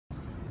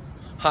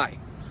Hi,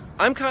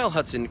 I'm Kyle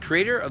Hudson,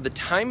 creator of the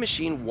Time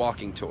Machine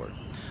Waling Tour.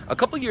 A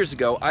couple years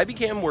ago, I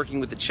began working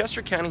with the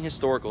Chester County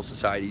Historical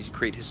Society to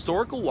create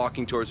historical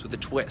walking tours with a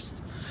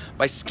twist.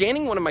 By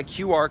scanning one of my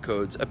QR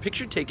codes, a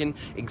picture taken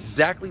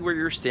exactly where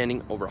you're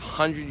standing over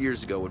 100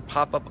 years ago would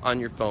pop up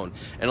on your phone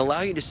and allow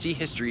you to see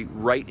history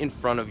right in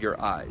front of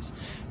your eyes.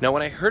 Now,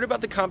 when I heard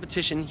about the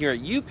competition here at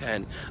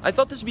UPenn, I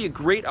thought this would be a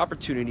great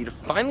opportunity to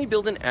finally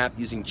build an app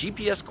using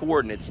GPS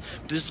coordinates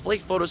to display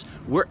photos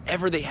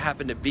wherever they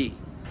happen to be.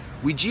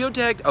 We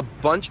geotagged a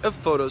bunch of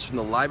photos from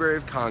the Library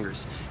of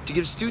Congress to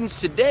give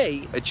students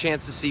today a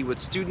chance to see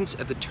what students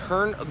at the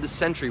turn of the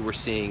century were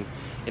seeing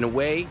in a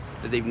way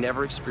that they've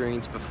never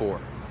experienced before.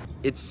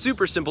 It's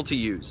super simple to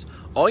use.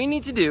 All you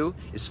need to do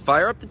is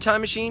fire up the time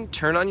machine,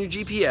 turn on your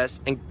GPS,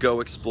 and go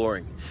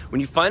exploring.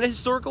 When you find a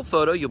historical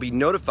photo, you'll be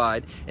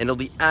notified and it'll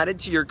be added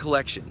to your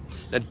collection.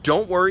 Now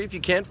don't worry if you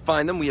can't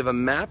find them. We have a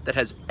map that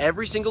has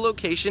every single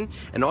location,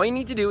 and all you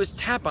need to do is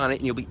tap on it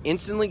and you'll be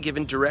instantly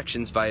given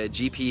directions via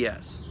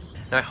GPS.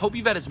 Now, I hope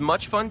you've had as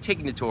much fun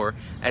taking the tour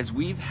as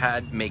we've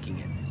had making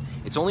it.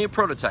 It's only a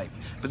prototype,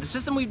 but the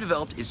system we've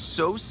developed is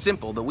so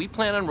simple that we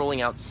plan on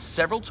rolling out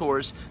several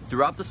tours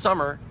throughout the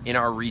summer in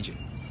our region.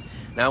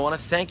 Now, I want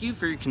to thank you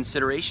for your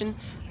consideration,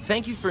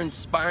 thank you for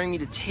inspiring me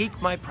to take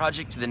my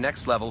project to the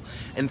next level,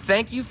 and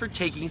thank you for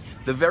taking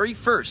the very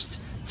first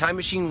Time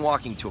Machine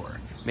Walking Tour,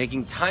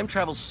 making time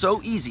travel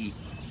so easy,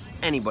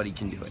 anybody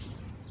can do it.